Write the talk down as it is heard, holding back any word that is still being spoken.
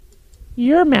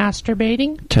You're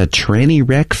masturbating to Tranny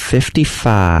Rec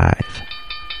 55.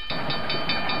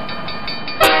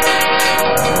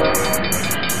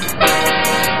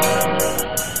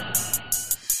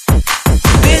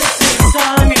 This is a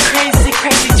song, a crazy,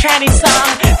 crazy tranny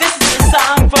song. This is a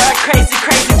song for a crazy,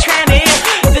 crazy tranny.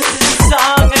 This is a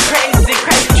song, a crazy,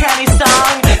 crazy tranny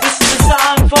song. This is a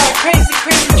song for a crazy,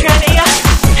 crazy tranny.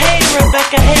 Hey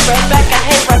Rebecca, hey Rebecca,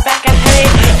 hey Rebecca,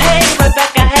 hey. Hey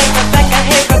Rebecca, hey Rebecca,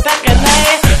 hey Rebecca,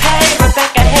 hey. Hey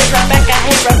Rebecca, hey Rebecca,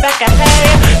 hey Rebecca, hey.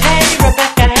 Hey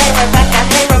Rebecca, hey Rebecca,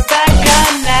 hey Rebecca,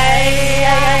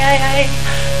 nay.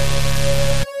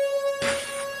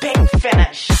 Big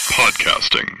finish.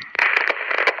 Podcasting.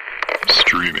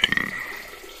 Streaming.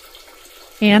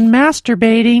 and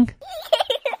masturbating.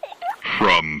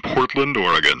 From Portland,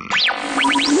 Oregon.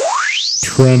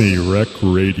 Tranny Rec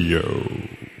Radio.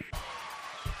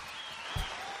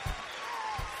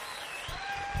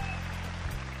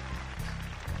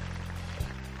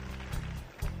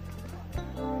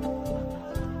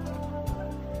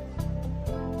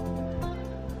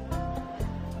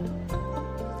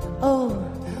 Oh,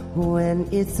 when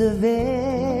it's a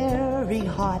very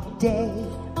hot day,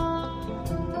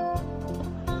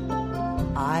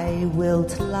 I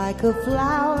wilt like a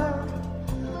flower,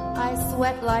 I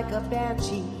sweat like a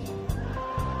banshee.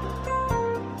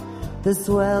 The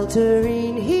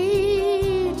sweltering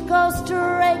heat goes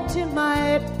straight to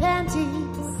my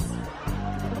panties.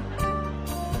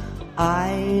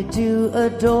 I do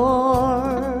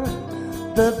adore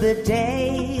the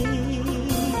bidet.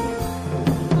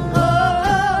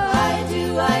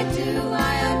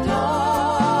 I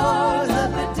adore the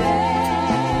bidet.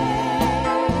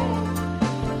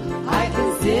 I can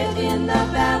sit in the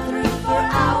bathroom for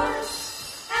hours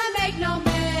and make no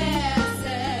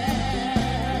messes.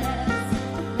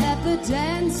 Let the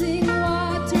dancing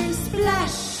water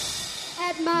splash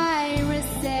at my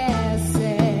recesses.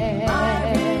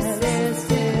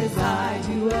 I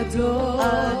do adore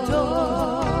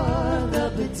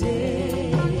the bidet.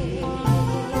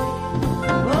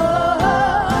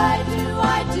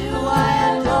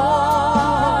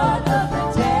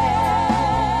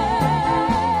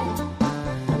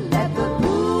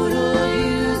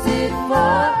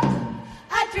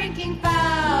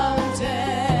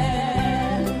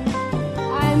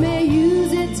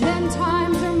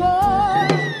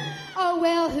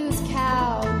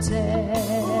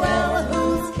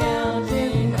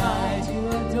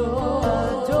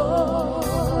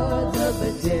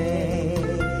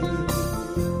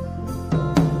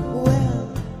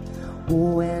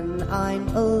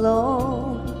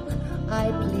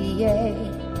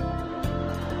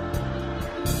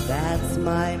 That's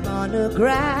my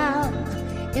monograph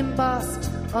embossed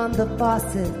on the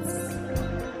faucets,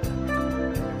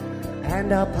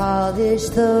 and I'll polish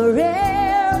the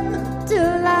rim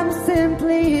till I'm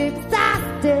simply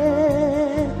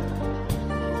exhausted.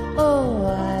 Oh,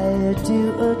 I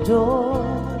do adore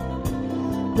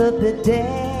the bidet.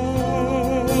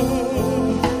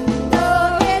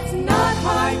 No, it's not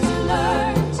hard to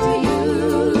learn to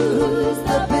use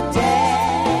the bidet.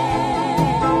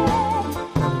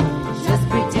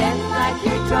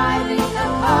 Driving a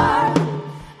car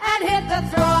and hit the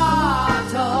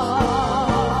throttle,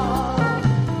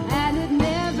 and it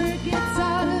never gets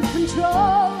out of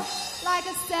control like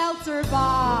a seltzer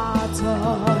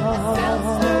bottle.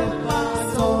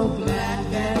 So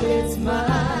glad that it's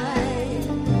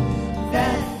mine,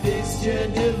 that fixture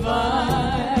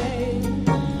divine.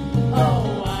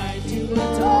 Oh, I do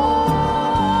adore.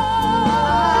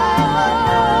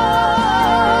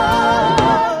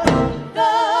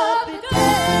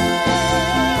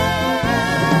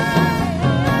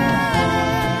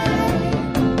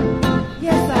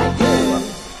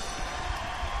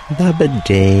 The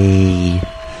bidet.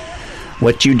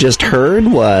 What you just heard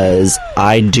was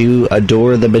I Do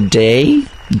Adore the Bidet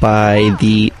by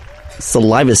the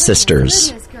Saliva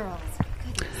Sisters.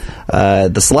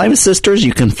 The Saliva Sisters,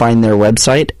 you can find their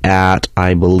website at,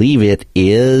 I believe it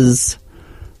is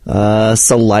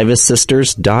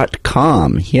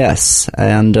salivasisters.com. Yes,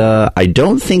 and I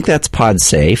don't think that's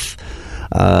PodSafe.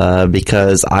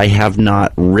 Because I have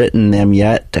not written them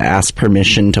yet to ask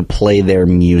permission to play their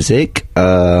music.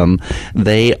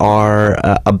 They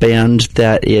are a band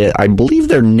that I believe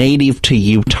they're native to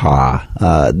Utah.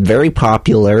 Very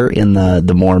popular in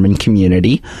the Mormon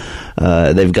community.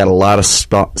 They've got a lot of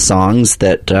songs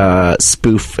that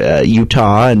spoof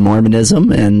Utah and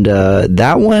Mormonism, and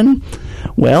that one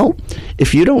Well,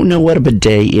 if you don't know what a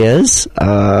bidet is,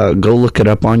 go look it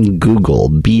up on Google,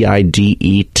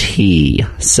 B-I-D-E-T.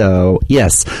 So,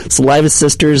 yes, Saliva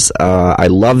Sisters, I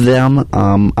love them,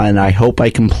 and I hope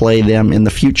I can play them in the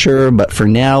future, but for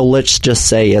now, let's just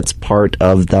say it's part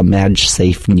of the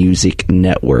MagSafe Music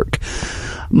Network.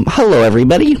 Hello,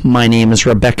 everybody. My name is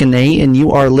Rebecca Nay, and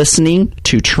you are listening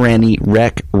to Tranny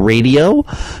Rec Radio.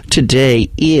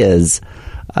 Today is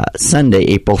Sunday,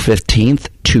 April 15th,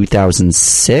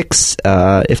 2006.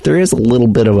 If there is a little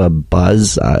bit of a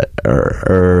buzz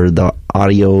or the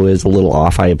audio is a little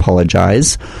off, I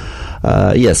apologize.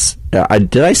 Yes,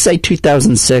 did I say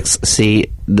 2006? See,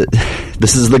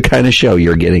 this is the kind of show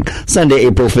you're getting. Sunday,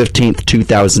 April 15th,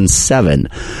 2007.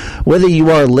 Whether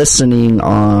you are listening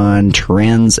on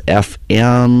Trans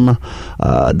FM,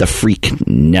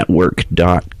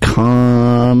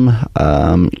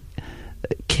 thefreaknetwork.com,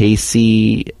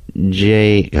 KCJ,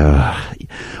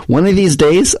 one of these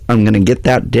days, I'm going to get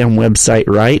that damn website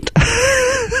right.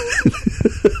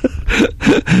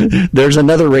 There's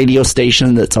another radio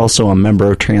station that's also a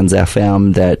member of Trans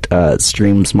FM that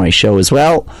streams my show as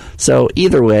well. So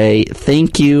either way,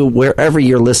 thank you wherever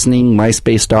you're listening,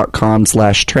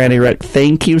 myspace.com/TrannyRec.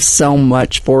 Thank you so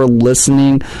much for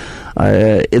listening.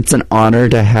 It's an honor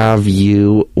to have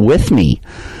you with me.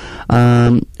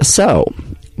 So,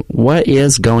 what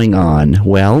is going on?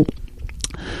 Well,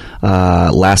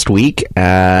 last week,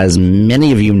 as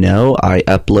many of you know, I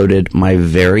uploaded my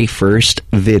very first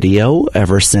video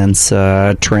ever since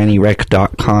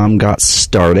TrannyRec.com got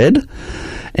started.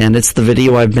 And it's the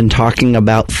video I've been talking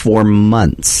about for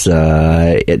months.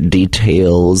 It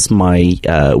details my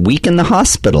week in the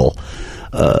hospital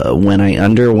when I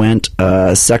underwent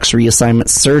sex reassignment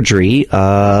surgery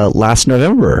last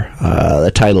November.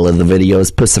 The title of the video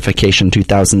is Pussification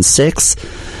 2006.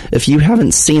 If you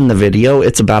haven't seen the video,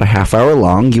 it's about a half hour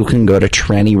long. You can go to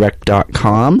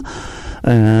TrannyRec.com,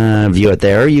 view it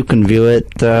there. You can view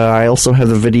it. I also have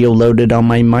the video loaded on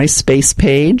my MySpace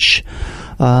page.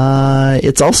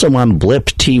 It's also on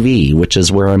Blip TV, which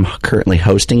is where I'm currently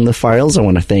hosting the files. I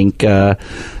want to thank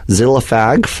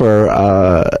Zillafag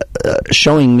for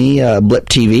showing me Blip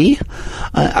TV.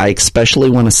 I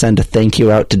especially want to send a thank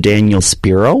you out to Daniel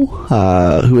Spiro,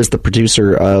 who is the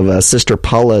producer of Sister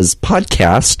Paula's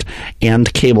podcast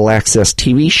and cable access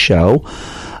TV show.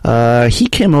 He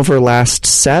came over last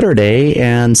Saturday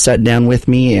and sat down with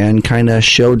me and kind of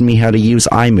showed me how to use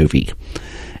iMovie.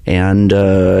 And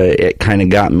it kind of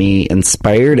got me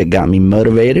inspired. It got me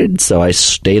motivated. So I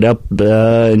stayed up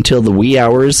until the wee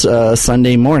hours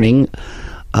Sunday morning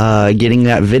getting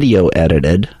that video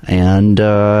edited. And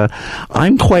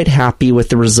I'm quite happy with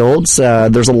the results.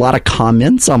 There's a lot of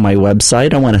comments on my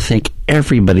website. I want to thank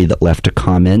everybody that left a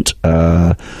comment.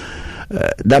 That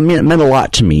meant a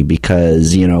lot to me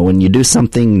because, you know, when you do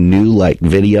something new like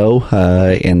video,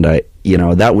 and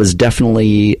that was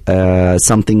definitely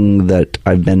something that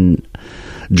I've been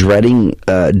dreading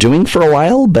doing for a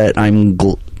while, but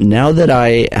now that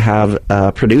I have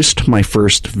produced my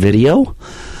first video,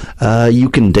 you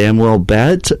can damn well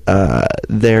bet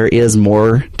there is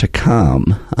more to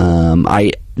come.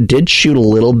 I did shoot a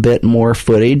little bit more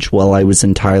footage while I was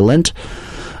in Thailand,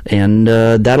 and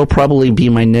that'll probably be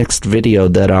my next video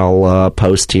that I'll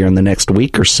post here in the next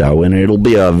week or so, and it'll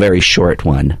be a very short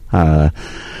one.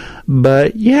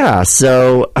 But yeah,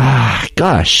 so,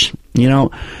 gosh, I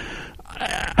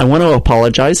want to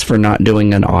apologize for not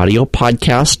doing an audio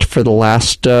podcast for the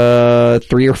last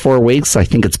 3 or 4 weeks. I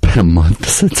think it's been a month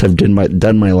since I've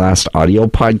done my last audio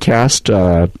podcast.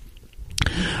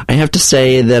 I have to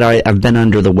say that I've been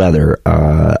under the weather.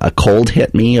 A cold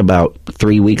hit me about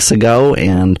 3 weeks ago,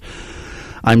 and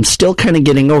I'm still kind of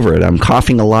getting over it. I'm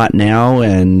coughing a lot now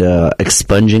and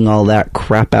expunging all that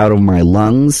crap out of my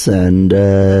lungs. And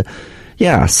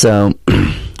yeah, so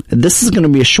this is going to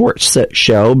be a short set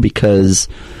show because,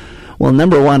 well,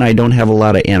 number one, I don't have a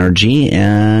lot of energy.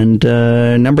 And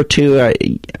number two,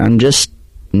 I'm just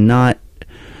not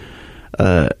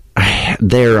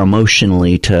there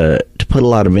emotionally to put a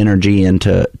lot of energy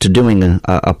into doing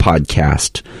a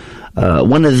podcast.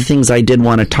 One of the things I did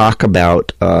want to talk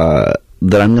about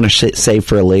that I'm going to say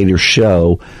for a later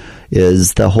show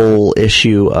is the whole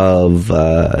issue of,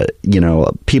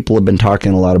 people have been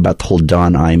talking a lot about the whole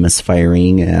Don Imus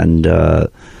firing, and,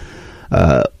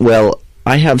 well,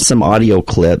 I have some audio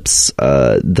clips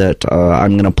that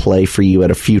I'm going to play for you at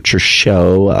a future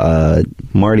show.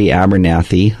 Marty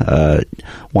Abernathy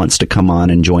wants to come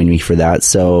on and join me for that,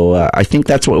 so I think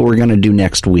that's what we're going to do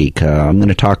next week. I'm going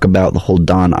to talk about the whole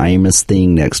Don Imus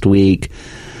thing next week,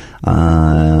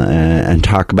 and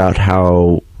talk about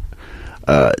how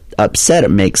upset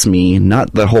it makes me,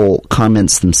 not the whole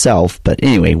comments themselves, but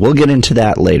anyway, we'll get into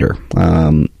that later.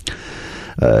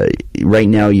 Right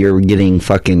now you're getting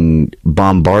fucking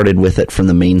bombarded with it from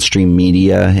the mainstream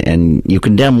media, and you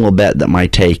can damn well bet that my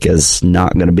take is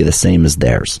not going to be the same as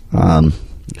theirs.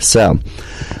 So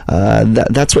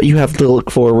that's what you have to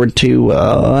look forward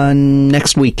to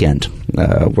next weekend.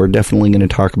 We're definitely going to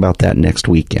talk about that next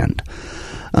weekend.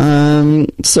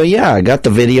 So yeah, I got the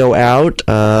video out.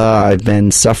 I've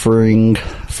been suffering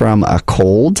from a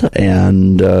cold,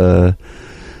 and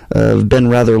I've been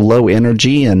rather low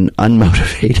energy and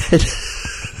unmotivated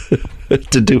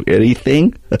to do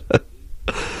anything.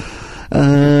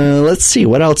 Let's see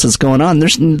what else is going on.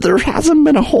 There hasn't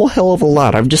been a whole hell of a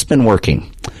lot. I've just been working.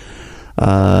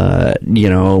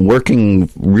 Working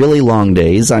really long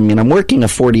days. I mean, I'm working a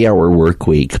 40-hour work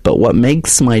week, but what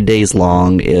makes my days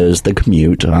long is the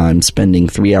commute. I'm spending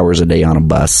 3 hours a day on a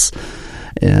bus,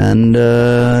 and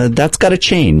that's got to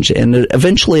change, and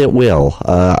eventually it will.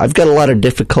 I've got a lot of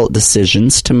difficult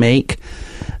decisions to make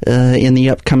in the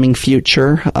upcoming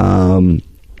future.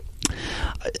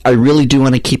 I really do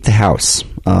want to keep the house.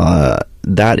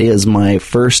 That is my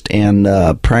first and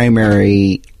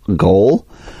primary goal.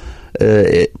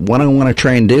 What I want to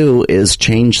try and do is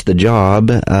change the job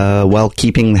while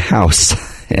keeping the house,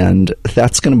 and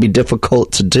that's going to be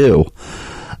difficult to do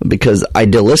because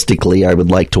idealistically I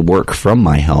would like to work from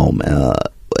my home,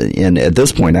 and at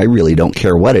this point I really don't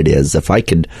care what it is. If I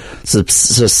could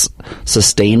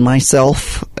sustain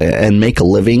myself and make a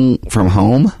living from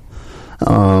home,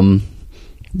 I'm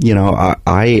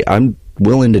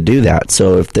willing to do that.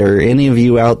 So if there are any of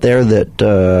you out there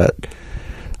that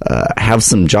have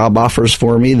some job offers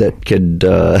for me that could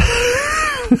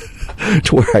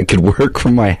to where I could work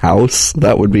from my house,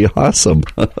 that would be awesome.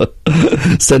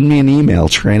 Send me an email,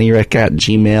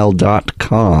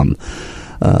 trannyrick@gmail.com.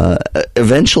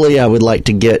 Eventually I would like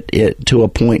to get it to a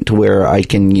point to where I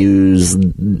can use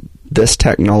this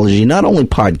technology, not only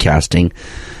podcasting,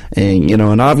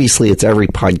 and obviously it's every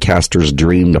podcaster's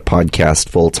dream to podcast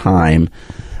full time.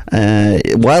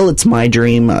 While it's my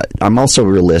dream, I'm also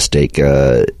realistic.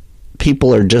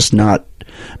 People are just not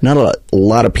a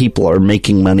lot of people are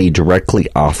making money directly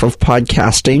off of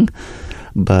podcasting,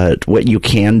 but what you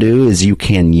can do is you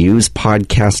can use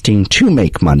podcasting to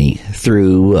make money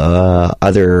through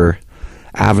other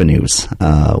avenues,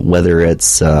 whether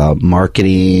it's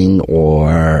marketing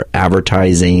or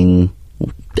advertising.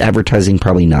 Advertising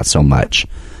probably not so much,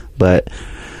 but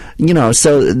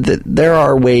so there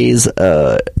are ways.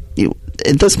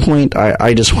 At this point,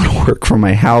 I just want to work from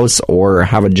my house or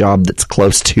have a job that's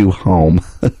close to home.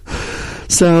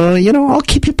 So, I'll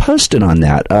keep you posted on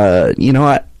that.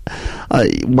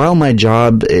 While my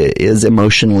job is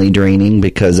emotionally draining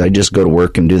because I just go to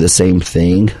work and do the same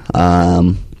thing,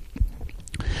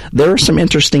 there are some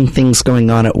interesting things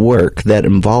going on at work that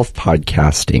involve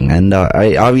podcasting, and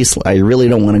I really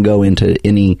don't want to go into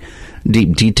any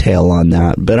deep detail on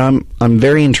that, but I'm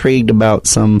very intrigued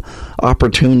about an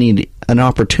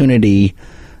opportunity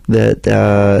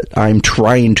that I'm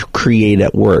trying to create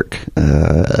at work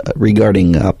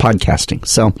regarding podcasting.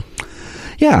 So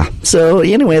yeah, so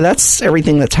anyway, that's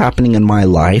everything that's happening in my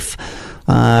life.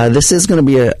 This is going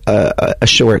to be a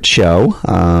short show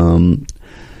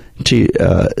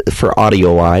for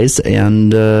audio wise,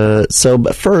 and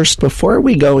but first, before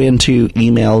we go into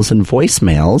emails and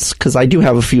voicemails, because I do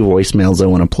have a few voicemails I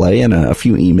want to play and a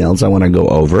few emails I want to go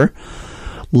over,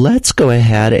 let's go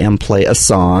ahead and play a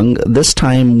song. This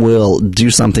time we'll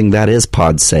do something that is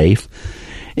pod safe,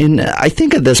 and I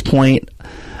think at this point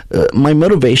my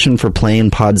motivation for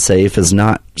playing pod safe is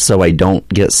not so I don't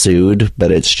get sued, but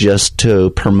it's just to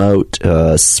promote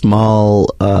small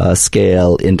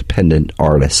scale independent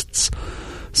artists.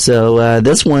 So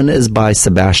this one is by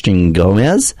Sebastian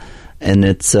Gomez, and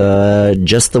it's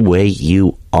Just the Way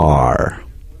You Are.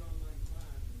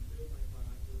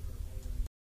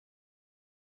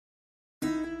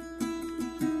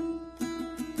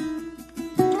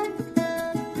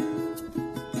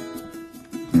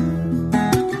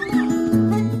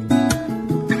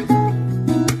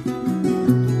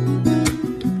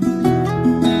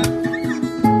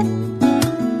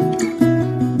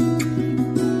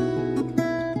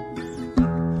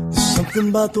 Something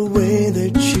about the way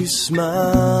that you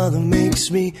smile that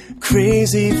makes me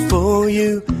crazy for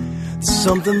you.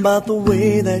 Something about the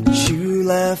way that you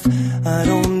laugh, I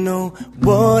don't know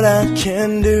what I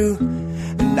can do.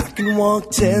 And I can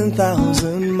walk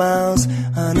 10,000 miles,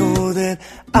 I know that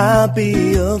I'll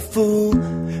be a fool,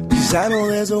 'cause I know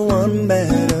there's a one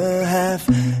better half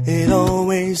it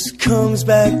always comes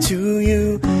back to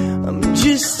you. I'm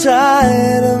just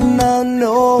tired of not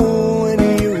knowing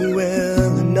you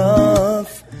well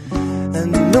enough.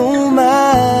 And no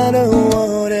matter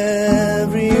what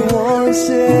everyone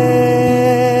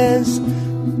says,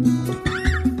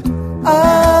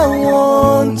 I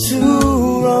want to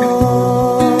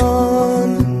run.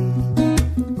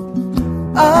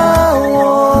 I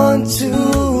want to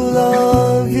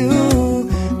love you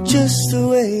just the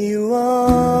way you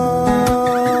are.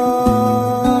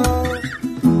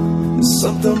 There's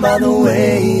something about the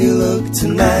way you look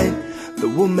tonight that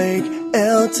will make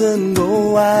Elton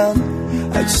go wild.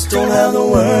 I just don't have the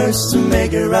words to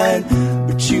make it right,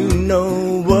 but you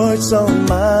know what's on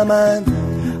my mind.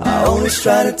 I always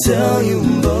try to tell you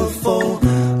before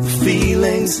the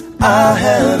feelings I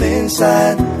have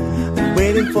inside. I'm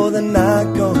waiting for the knock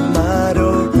on my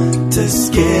door, too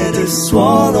scared to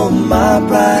swallow my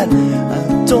pride.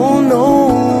 I don't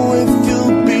know if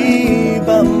you'll be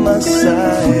by my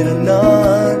side or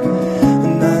not,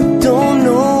 and I don't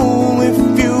know if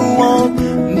you want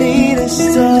me to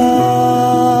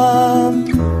stop.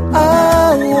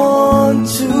 I want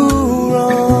to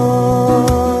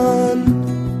run.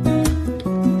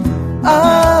 I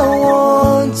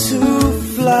want to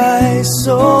fly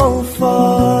so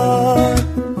far.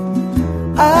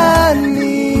 I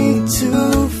need to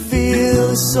feel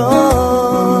the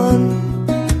sun.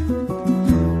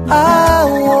 I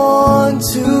want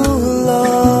to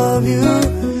love you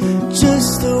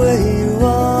just the way you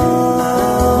are. I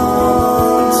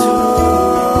want to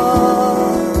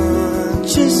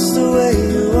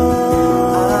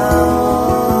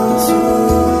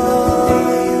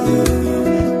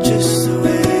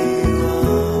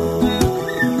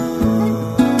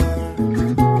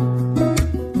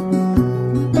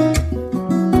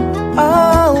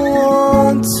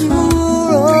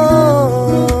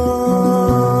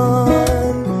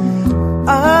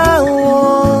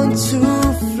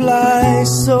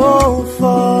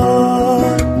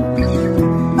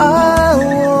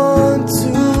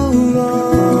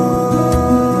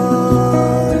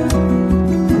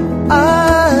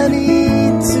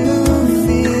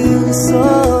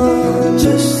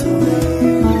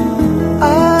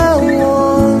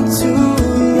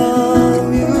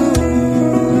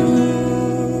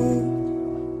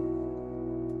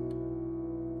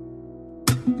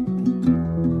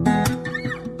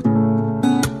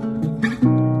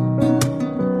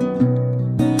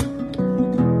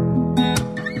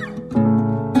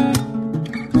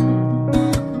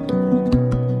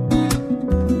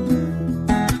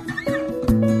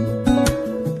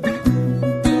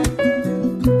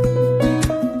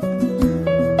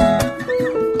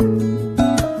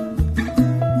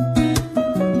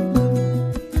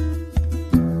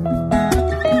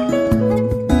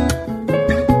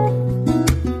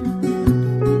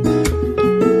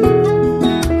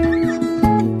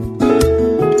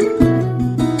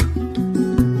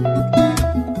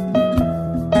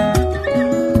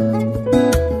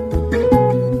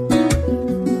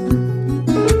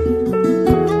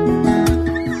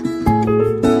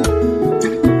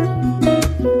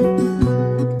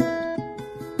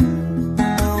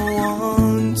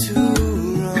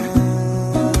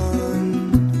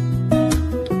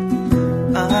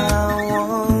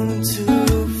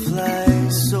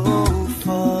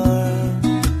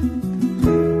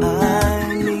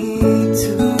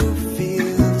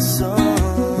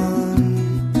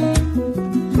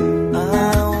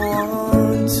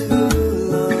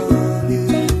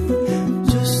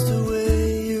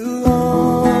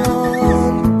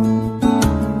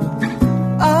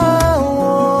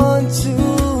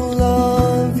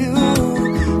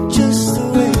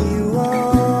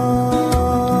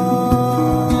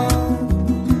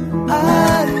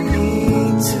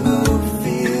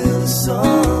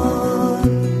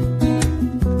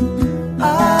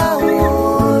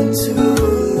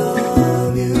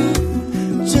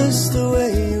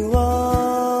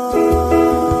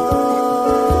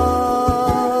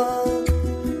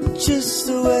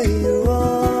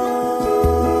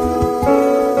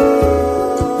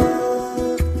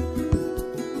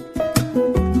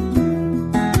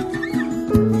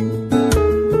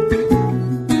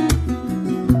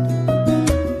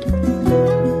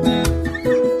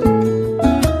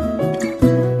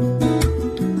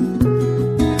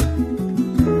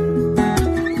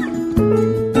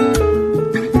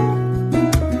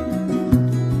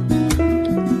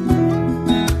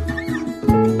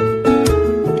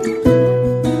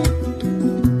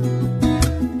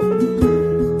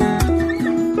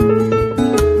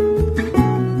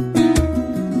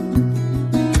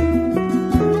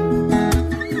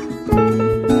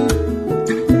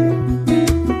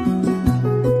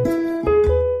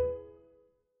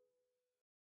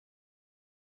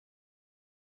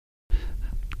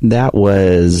That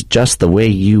was Just the Way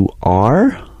You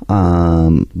Are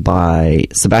by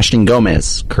Sebastian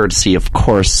Gomez, courtesy, of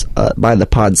course, by the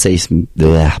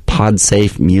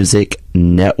Podsafe Music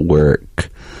Network.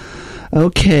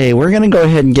 Okay, we're going to go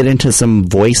ahead and get into some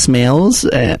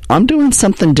voicemails. I'm doing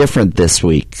something different this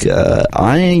week.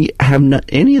 I have not,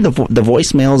 any of the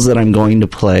voicemails that I'm going to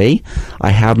play,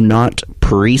 I have not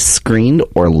pre-screened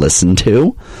or listened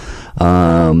to.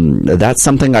 That's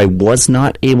something I was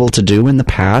not able to do in the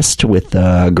past with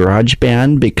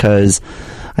GarageBand because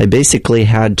I basically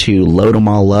had to load them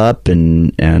all up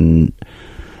and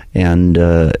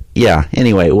yeah,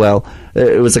 anyway, well,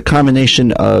 it was a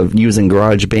combination of using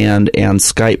GarageBand and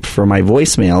Skype for my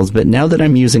voicemails, but now that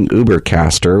I'm using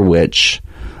Ubercaster, which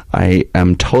I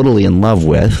am totally in love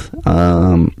with,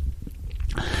 I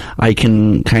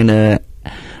can kind of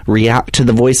react to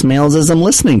the voicemails as I'm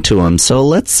listening to them. So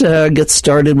let's get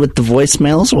started with the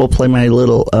voicemails. We'll play my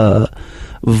little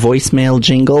voicemail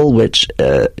jingle, which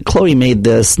Chloe made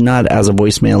this not as a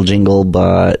voicemail jingle,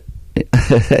 but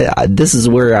this is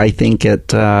where I think it,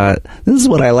 this is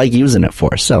what I like using it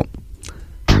for, so.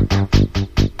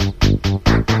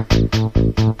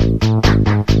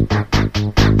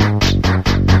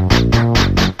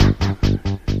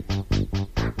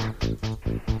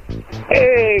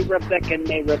 Hey, Rebecca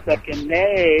Nay.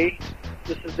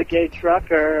 This is the gay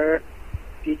trucker,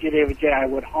 DJ David J. I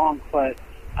would honk, but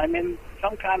I'm in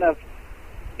some kind of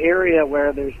area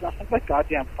where there's nothing but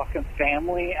goddamn fucking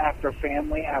family after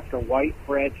white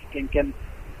bread stinking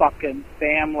fucking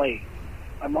family.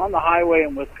 I'm on the highway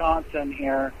in Wisconsin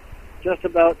here, just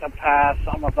about to pass.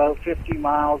 I'm about 50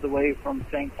 miles away from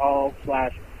St. Paul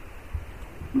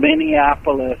 /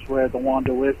 Minneapolis, where the Wand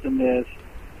of Wisdom is.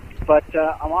 But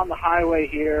I'm on the highway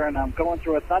here, and I'm going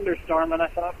through a thunderstorm, and I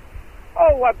thought,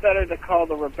 oh, what better to call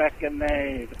the Rebecca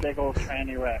Nay, the big old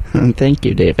tranny wreck. Thank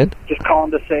you, David. Just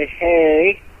calling to say,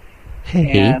 hey.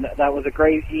 Hey. And that was a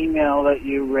great email that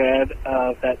you read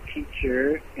of that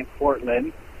teacher in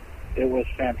Portland. It was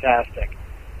fantastic.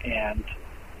 And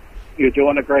you're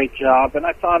doing a great job. And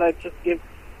I thought I'd just give,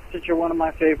 since you're one of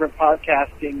my favorite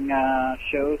podcasting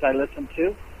shows I listen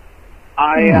to,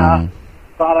 I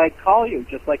thought I'd call you,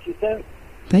 just like you said.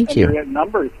 Thank you. Your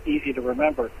number is easy to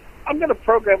remember. I'm going to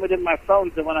program it in my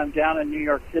phone so when I'm down in New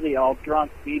York City all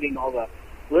drunk meeting all the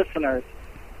listeners,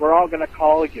 we're all going to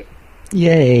call you.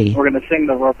 Yay. We're going to sing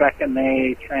the Rebecca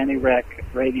Nay Tranny Wreck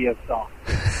radio song.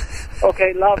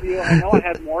 Okay, love you. I know I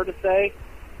had more to say,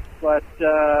 but,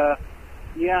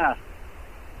 yeah,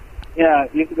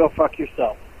 you can go fuck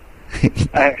yourself.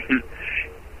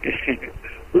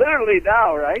 Literally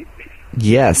now, right?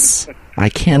 Yes, I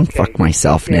can fuck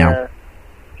myself now.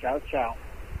 Ciao, ciao.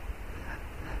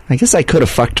 I guess I could have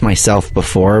fucked myself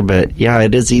before, but yeah,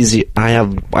 it is easy.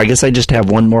 I guess I just have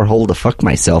one more hole to fuck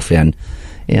myself in.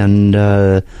 And,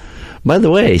 by the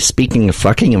way, speaking of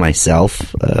fucking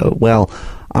myself, well,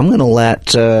 I'm going to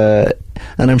let, and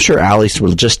I'm sure Alice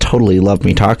will just totally love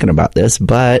me talking about this,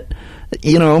 but,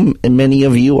 you know, many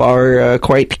of you are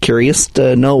quite curious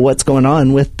to know what's going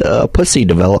on with pussy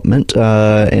development,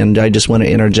 and I just want to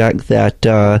interject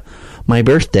that my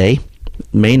birthday,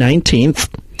 May 19th,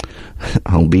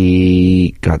 I'll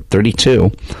be,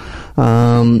 32,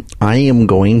 I am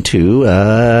going to,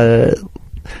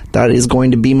 that is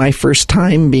going to be my first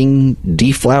time being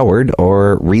deflowered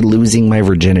or re-losing my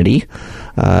virginity.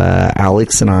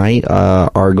 Alex and I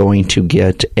are going to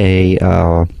get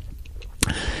a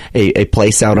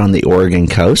place out on the Oregon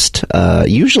coast.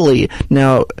 Usually,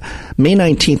 now, May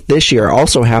 19th this year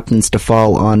also happens to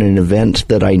fall on an event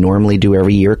that I normally do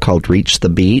every year called Reach the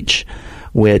Beach,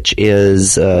 which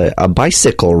is a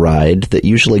bicycle ride that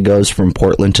usually goes from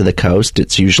Portland to the coast.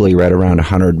 It's usually right around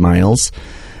 100 miles.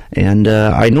 And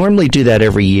I normally do that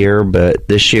every year, but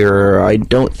this year I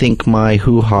don't think my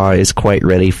hoo-ha is quite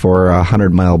ready for a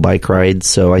 100-mile bike ride.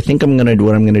 So I think what I'm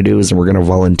going to do is we're going to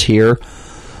volunteer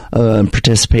and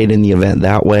participate in the event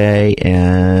that way.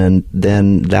 And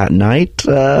then that night,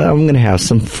 I'm going to have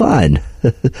some fun.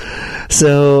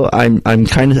 So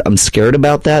I'm scared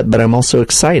about that, but I'm also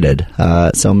excited.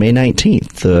 So May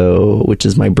 19th, which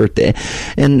is my birthday.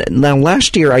 And now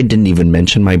last year I didn't even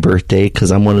mention my birthday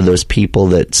because I'm one of those people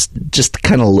that's just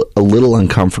kind of a little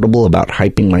uncomfortable about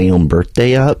hyping my own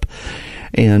birthday up.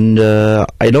 And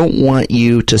I don't want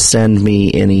you to send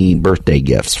me any birthday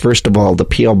gifts. First of all, the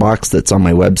P.O. box that's on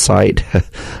my website,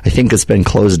 I think it's been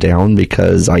closed down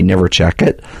because I never check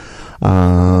it.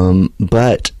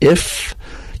 But if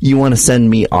you want to send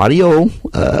me audio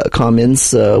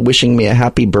comments wishing me a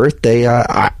happy birthday,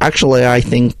 I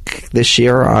think this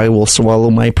year I will swallow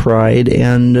my pride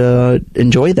and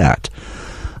enjoy that.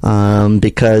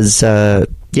 Because,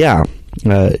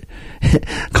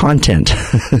 Content.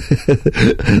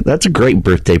 That's a great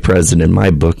birthday present in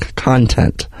my book.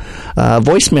 Content.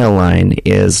 Voicemail line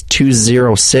is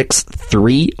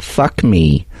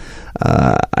 206-3-FUCK-ME.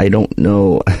 I don't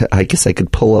know. I guess I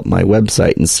could pull up my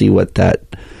website and see what that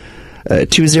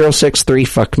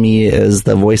 206-3-FUCK-ME is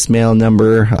the voicemail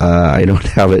number. I don't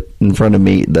have it in front of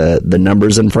me, the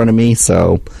numbers in front of me,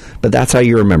 but that's how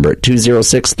you remember it.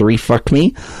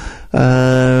 206-3-FUCK-ME.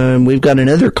 We've got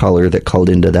another caller that called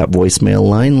into that voicemail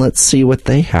line. Let's see what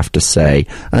they have to say.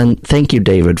 And thank you,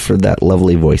 David, for that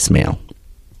lovely voicemail.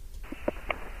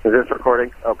 Is this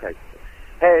recording? Okay.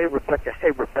 Hey, Rebecca, hey,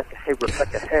 Rebecca, hey,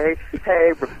 Rebecca, hey,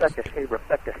 hey, Rebecca, hey,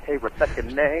 Rebecca, hey, Rebecca,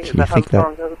 nay. Is that how the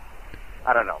song goes?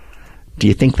 I don't know. Do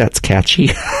you think that's catchy?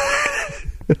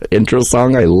 Intro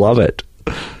song? I love it.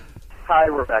 Hi,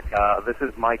 Rebecca. This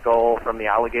is Michael from the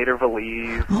Alligator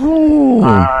Valise. Oh,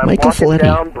 Michael Floletti. I'm walking Floletti.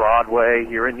 down Broadway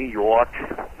here in New York.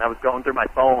 And I was going through my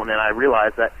phone, and I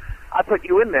realized that I put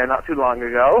you in there not too long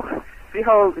ago. See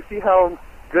how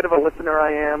good of a listener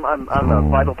I am? I'm a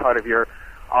vital part of your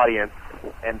audience.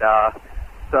 And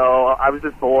so I was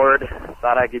just bored.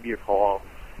 Thought I'd give you a call.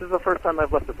 This is the first time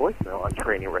I've left a voicemail on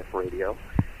Tranny Radio.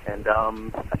 And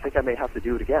I think I may have to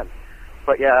do it again.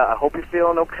 But yeah, I hope you're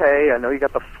feeling okay. I know you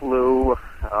got the flu.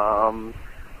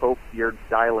 Hope your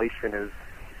dilation is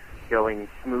going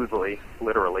smoothly,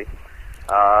 literally.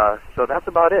 So that's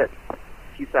about it.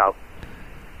 Peace out.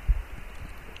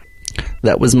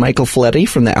 That was Michael Floletti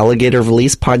from the Alligator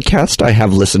Valise podcast. I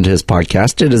have listened to his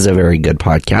podcast. It is a very good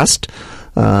podcast.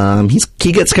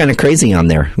 He gets kind of crazy on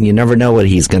there. You never know what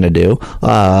he's going to do.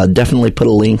 Definitely put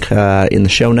a link in the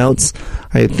show notes.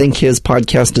 I think his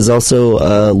podcast is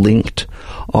also linked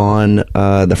on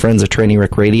the Friends of Tranny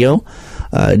Radio.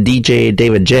 DJ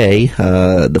David J,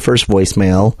 the first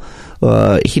voicemail,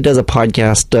 he does a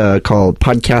podcast called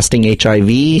Podcasting HIV.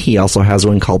 He also has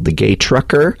one called The Gay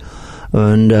Trucker.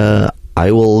 And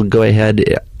I'll go ahead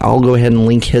and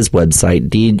link his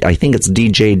website. I think it's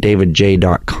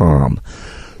djdavidj.com.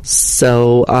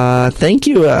 So, thank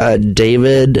you,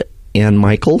 David and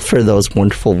Michael, for those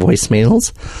wonderful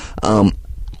voicemails.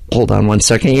 Hold on one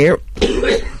second here.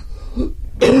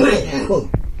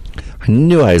 I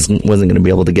knew I wasn't going to be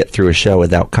able to get through a show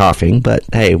without coughing, but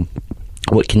hey,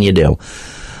 what can you do?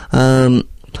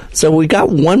 So we got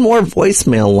one more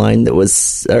voicemail line that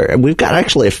was, we've got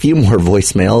actually a few more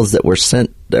voicemails that were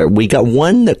sent. We got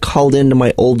one that called into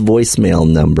my old voicemail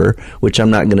number, which I'm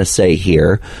not going to say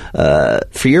here.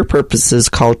 For your purposes,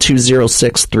 call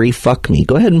 206-3-FUCK-ME.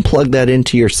 Go ahead and plug that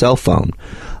into your cell phone.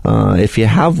 If you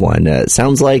have one. It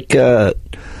sounds like,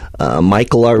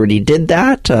 Michael already did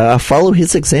that. Follow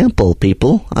his example,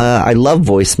 people. I love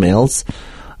voicemails.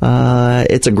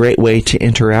 It's a great way to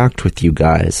interact with you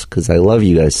guys, because I love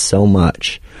you guys so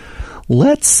much.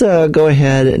 Let's go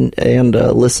ahead and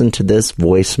listen to this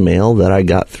voicemail that I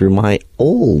got through my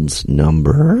old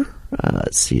number.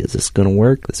 Let's see, is this going to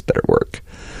work? This better work.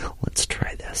 Let's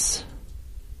try this.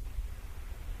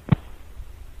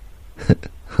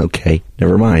 Okay,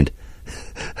 never mind.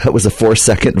 That was a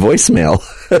 4-second voicemail.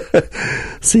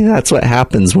 See, that's what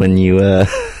happens when you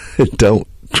don't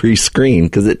pre-screen,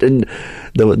 because it didn't.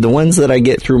 The ones that I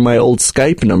get through my old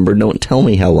Skype number don't tell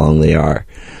me how long they are.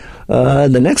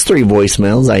 The next 3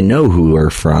 voicemails I know who are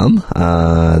from.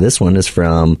 This one is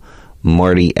from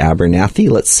Marty Abernathy.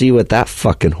 Let's see what that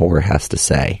fucking whore has to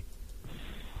say.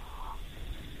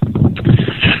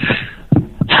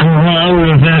 Hello,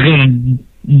 Rebecca.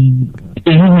 This is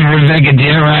the Rebecca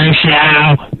Duro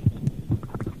Show.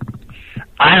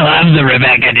 I love the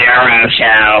Rebecca Duro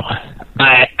Show.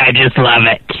 I just love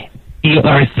it. You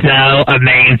are so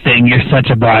amazing. You're such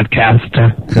a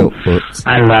broadcaster. Oh, whoops.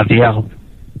 I love you.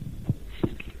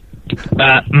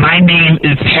 My name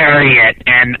is Harriet,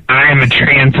 and I'm a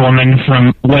trans woman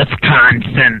from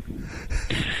Wisconsin.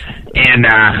 And,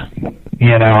 I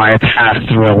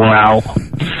passed real well.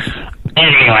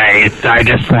 Anyways, I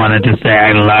just wanted to say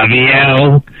I love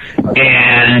you,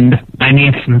 and I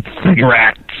need some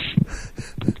cigarettes.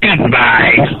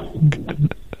 Goodbye.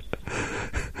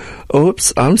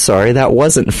 Oops, I'm sorry, that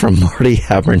wasn't from Marty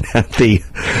Abernathy.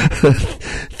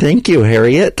 Thank you,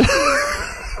 Harriet.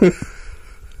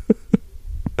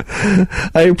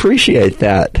 I appreciate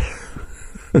that.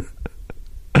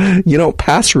 You don't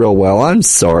pass real well. I'm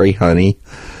sorry, honey.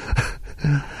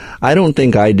 I don't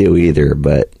think I do either,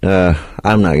 but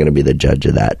I'm not going to be the judge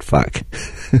of that. Fuck.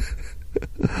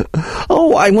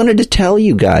 Oh, I wanted to tell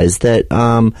you guys that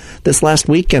this last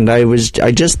weekend I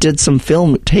just did some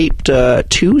film taped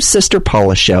 2 Sister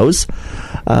Paula shows.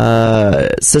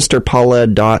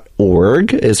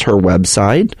 sisterpaula.org is her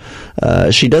website.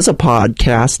 She does a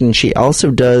podcast, and she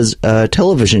also does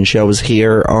television shows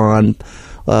here on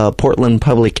Portland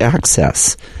Public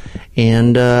Access.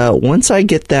 And once I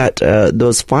get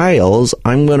those files,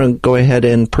 I'm going to go ahead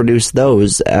and produce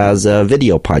those as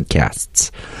video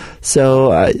podcasts.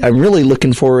 So I'm really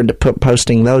looking forward to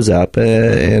posting those up,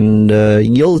 and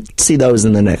you'll see those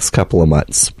in the next couple of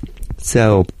months.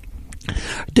 So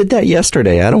I did that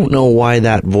yesterday. I don't know why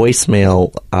that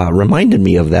voicemail reminded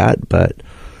me of that, but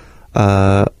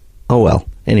oh well.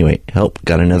 Anyway,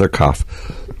 got another cough.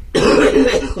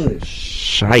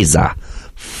 Shiza.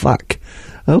 Fuck.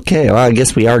 Okay, well, I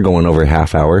guess we are going over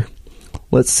half hour.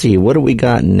 Let's see, what do we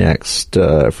got next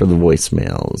for the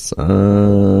voicemails?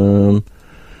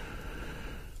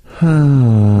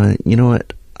 You know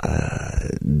what?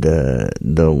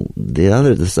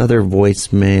 This other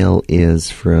voicemail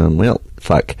is from, well,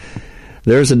 fuck.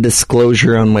 There's a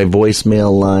disclosure on my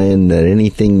voicemail line that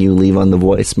anything you leave on the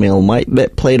voicemail might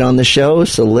get played on the show,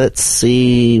 so let's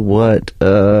see what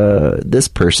this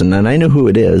person, and I know who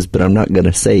it is, but I'm not going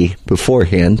to say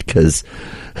beforehand because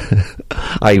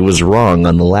I was wrong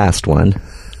on the last one.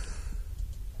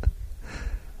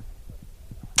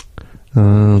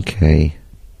 Okay.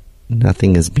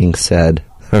 Nothing is being said.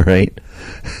 All right.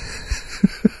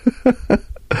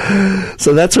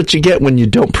 So that's what you get when you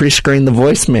don't pre-screen the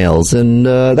voicemails, and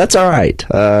that's all right.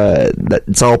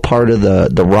 It's all part of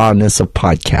the rawness of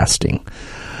podcasting.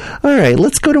 All right,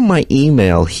 let's go to my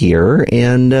email here,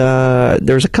 and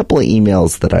there's a couple of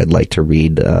emails that I'd like to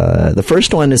read. The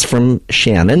first one is from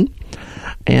Shannon,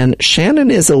 and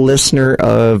Shannon is a listener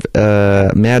of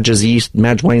Madge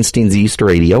Weinstein's East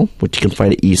Radio, which you can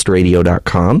find at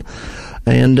eastradio.com.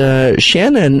 And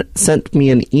Shannon sent me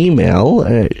an email.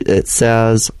 It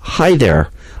says, "Hi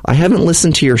there. I haven't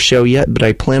listened to your show yet, but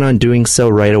I plan on doing so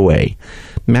right away.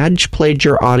 Madge played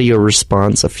your audio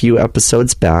response a few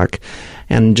episodes back,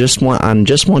 and just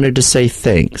wanted to say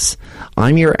thanks.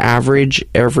 I'm your average,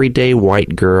 everyday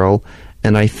white girl,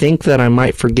 and I think that I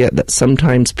might forget that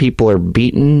sometimes people are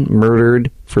beaten,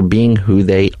 murdered for being who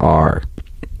they are."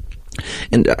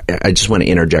 And I just want to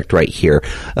interject right here.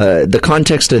 The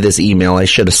context of this email, I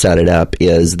should have set it up,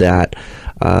 is that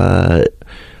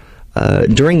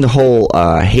during the whole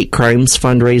hate crimes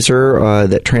fundraiser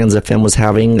that Trans FM was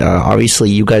having, obviously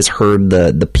you guys heard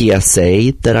the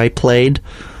PSA that I played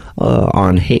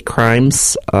on hate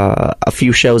crimes a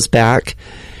few shows back.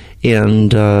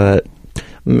 And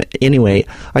anyway,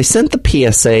 I sent the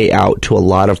PSA out to a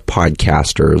lot of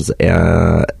podcasters.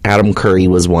 Adam Curry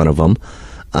was one of them.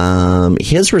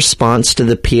 His response to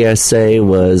the PSA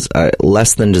was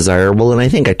less than desirable, and I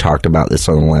think I talked about this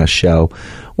on the last show.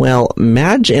 Well,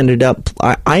 Madge ended up,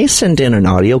 I sent in an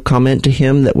audio comment to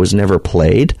him that was never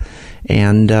played,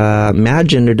 and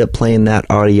Madge ended up playing that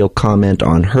audio comment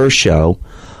on her show.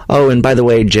 Oh, and by the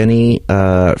way, Jenny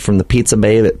from the Pizza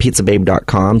Babe at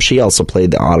pizzababe.com, she also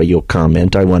played the audio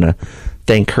comment. I want to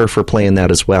thank her for playing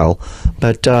that as well.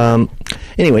 But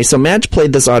anyway, so Madge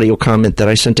played this audio comment that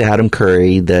I sent to Adam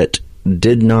Curry that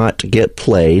did not get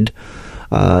played,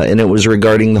 and it was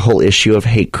regarding the whole issue of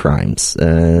hate crimes.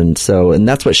 And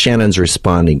that's what Shannon's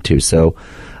responding to. So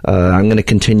I'm going to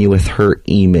continue with her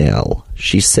email.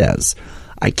 She says,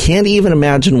 "I can't even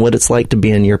imagine what it's like to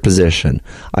be in your position.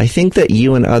 I think that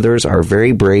you and others are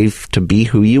very brave to be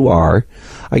who you are.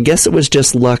 I guess it was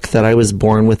just luck that I was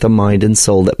born with a mind and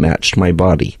soul that matched my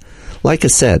body. Like I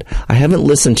said, I haven't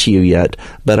listened to you yet,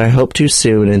 but I hope to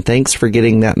soon, and thanks for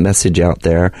getting that message out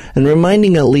there and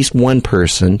reminding at least one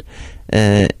person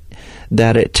that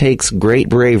it takes great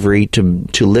bravery to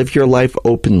live your life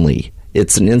openly.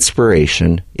 It's an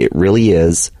inspiration. It really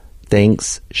is.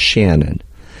 Thanks, Shannon."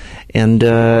 And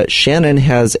Shannon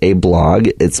has a blog.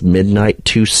 It's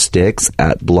Midnight2Sticks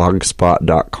at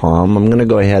blogspot.com. I'm going to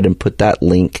go ahead and put that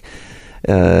link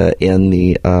in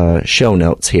the show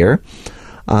notes here.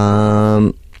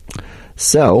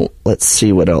 So let's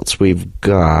see what else we've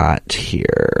got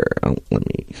here. Oh, let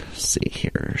me see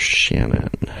here. Shannon.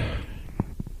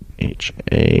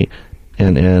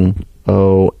 Hannon.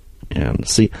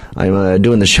 See, I'm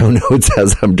doing the show notes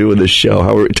as I'm doing the show.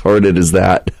 How retarded is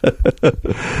that?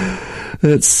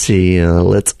 Let's see.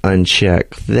 Let's uncheck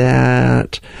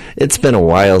that. It's been a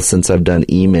while since I've done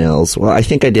emails. Well, I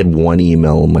think I did one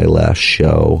email on my last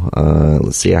show.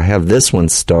 Let's see. I have this one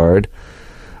starred.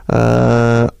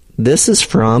 This is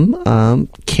from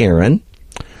Karen.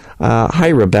 Hi,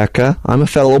 Rebecca. I'm a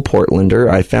fellow Portlander.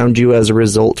 I found you as a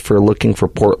result for looking for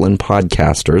Portland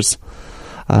podcasters.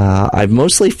 I've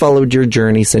mostly followed your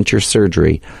journey since your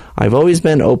surgery. I've always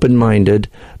been open-minded,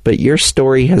 but your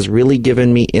story has really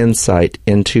given me insight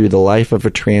into the life of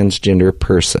a transgender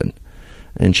person.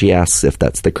 And she asks if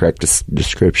that's the correct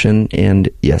description, and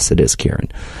yes, it is,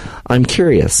 Karen. I'm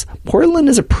curious. Portland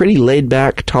is a pretty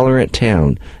laid-back, tolerant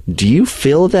town. Do you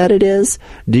feel that it is?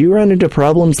 Do you run into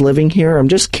problems living here? I'm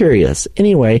just curious.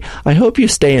 Anyway, I hope you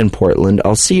stay in Portland.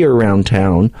 I'll see you around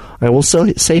town. I will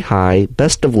say hi.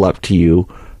 Best of luck to you.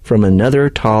 From another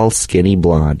tall, skinny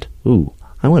blonde. Ooh,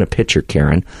 I want a picture,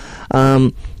 Karen.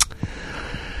 Portland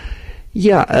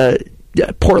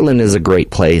is a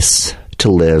great place to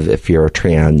live if you're a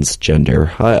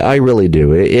transgender. I really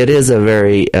do. It is a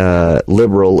very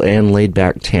liberal and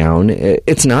laid-back town.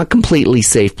 It's not a completely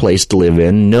safe place to live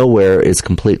in. Nowhere is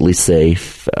completely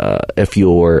safe if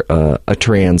you're a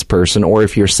trans person or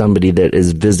if you're somebody that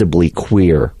is visibly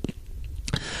queer.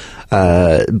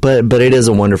 But it is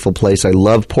a wonderful place. I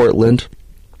love Portland.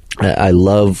 I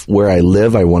love where I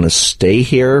live. I want to stay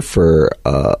here for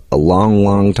a long,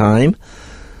 long time.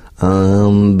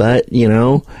 But, you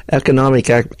know, economic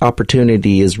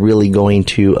opportunity is really going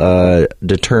to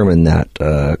determine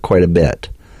that quite a bit.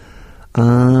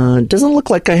 Doesn't look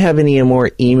like I have any more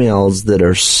emails that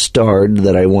are starred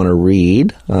that I want to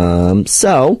read.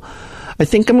 So I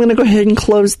think I'm going to go ahead and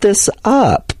close this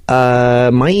up.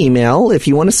 My email, if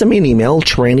you want to send me an email,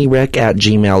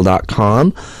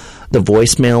 trannyrec@gmail.com. The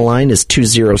voicemail line is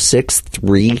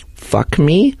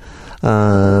 206-3-FUCK-ME.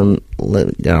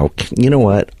 You know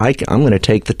what? I'm going to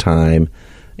take the time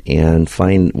and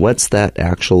find what's that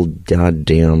actual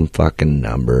goddamn fucking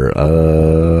number.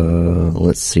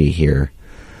 Let's see here.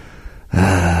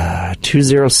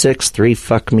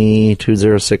 206-3-FUCK-ME,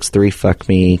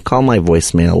 206-3-FUCK-ME. Call my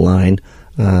voicemail line.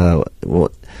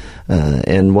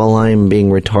 And while I'm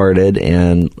being retarded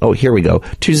and... Oh, here we go.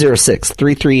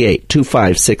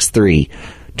 206-338-2563.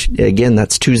 Again,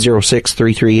 that's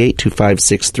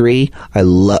 206-338-2563. I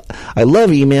love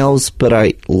emails, but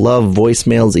I love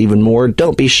voicemails even more.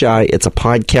 Don't be shy. It's a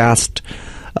podcast.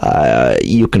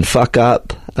 You can fuck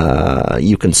up.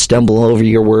 You can stumble over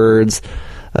your words.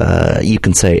 You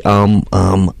can say,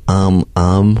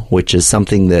 which is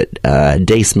something that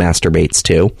Dace masturbates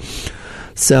to.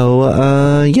 So,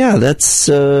 that's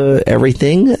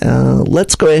everything.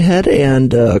 Let's go ahead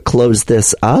and close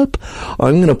this up.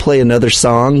 I'm going to play another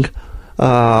song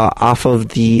off of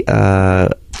the,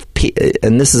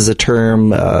 and this is a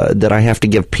term that I have to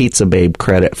give Pizza Babe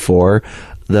credit for,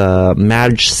 the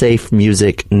MagSafe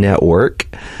Music Network.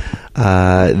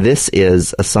 This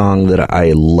is a song that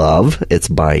I love. It's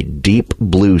by Deep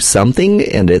Blue Something,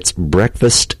 and it's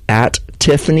Breakfast at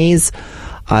Tiffany's.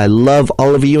 I love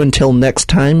all of you. Until next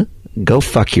time, go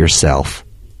fuck yourself.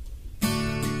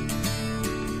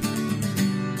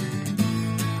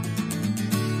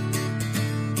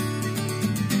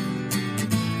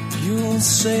 You'll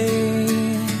say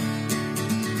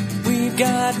we've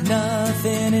got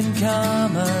nothing in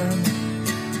common,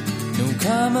 no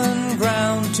common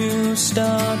ground to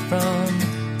start from,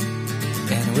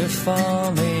 and we're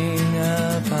falling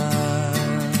apart.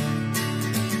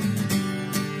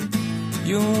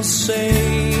 You'll say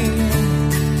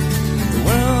the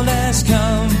world has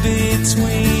come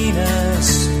between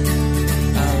us,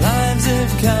 our lives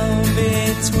have come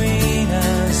between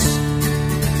us.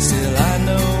 Still I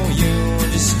know you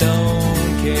just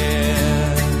don't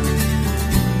care.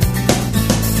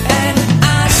 And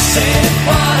I said,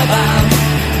 what about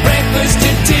breakfast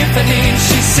at Tiffany?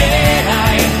 She said,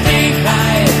 I think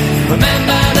I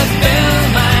remember the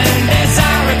film, and as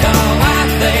I recall,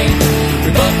 I think we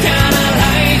both kind of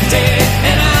liked it.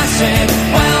 And I said,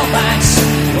 well, that's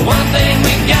the one thing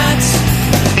we got.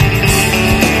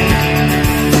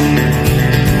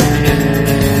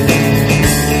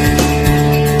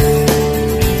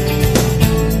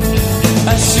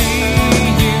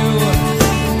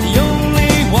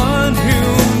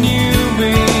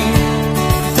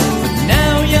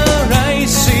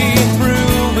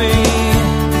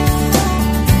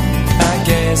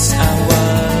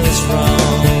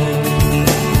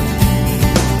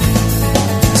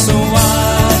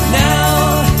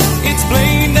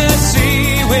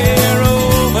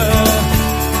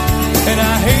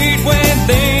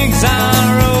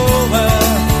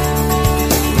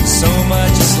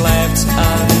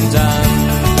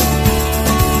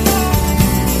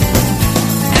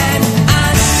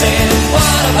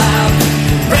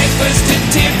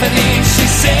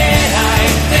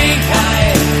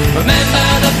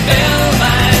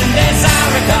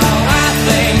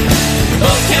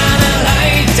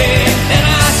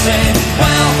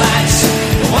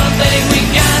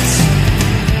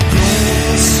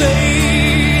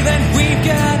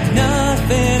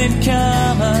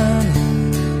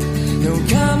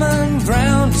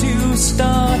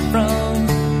 start from,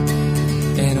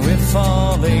 and we're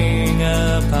falling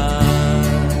apart.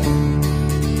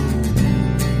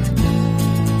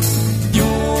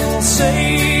 You'll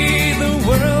say the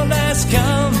world has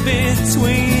come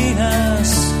between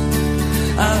us,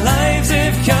 our lives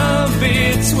have come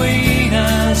between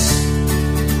us.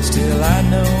 Still I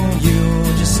know you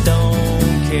just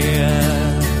don't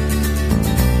care.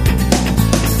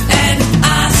 And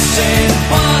I said,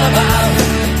 what about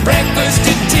breakfast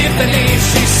at Tiffany's?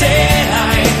 She said,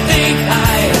 I think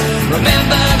I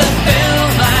remember the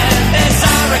film, and as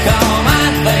I recall, I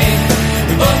think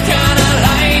we both kinda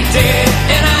liked it.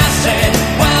 And I said,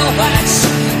 well, that's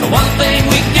the one thing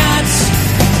we got.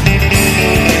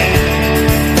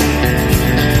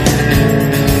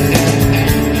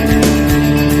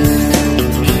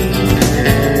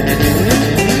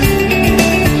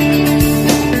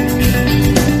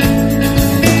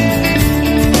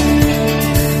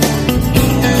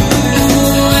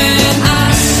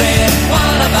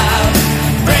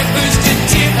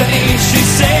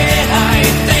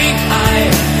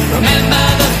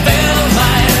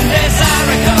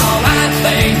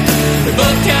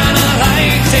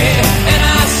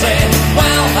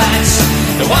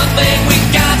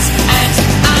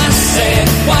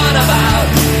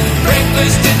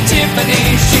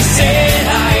 She said,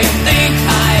 I think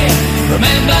I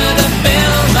remember the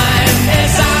film, and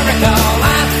as I recall,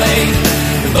 I think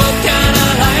we both kinda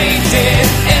liked it.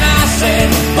 And I said,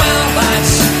 well,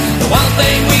 that's the one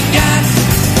thing we got.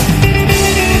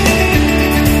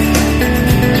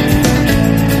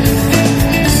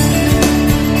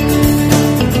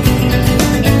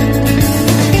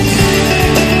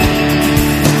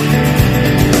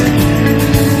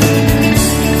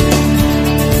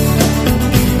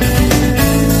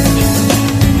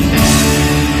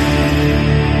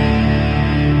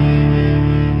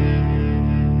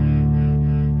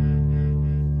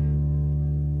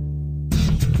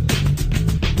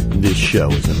 This show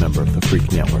is a member of the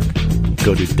Freak Network.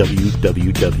 Go to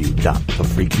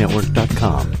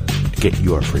www.thefreaknetwork.com to get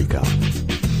your freak on.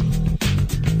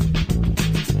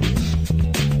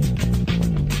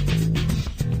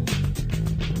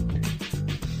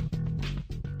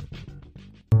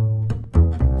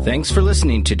 Thanks for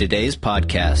listening to today's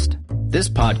podcast. This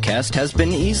podcast has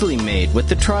been easily made with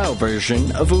the trial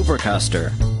version of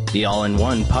Ubercaster, the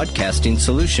all-in-one podcasting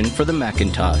solution for the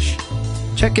Macintosh.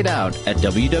 Check it out at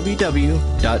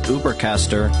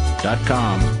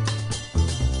www.ubercaster.com.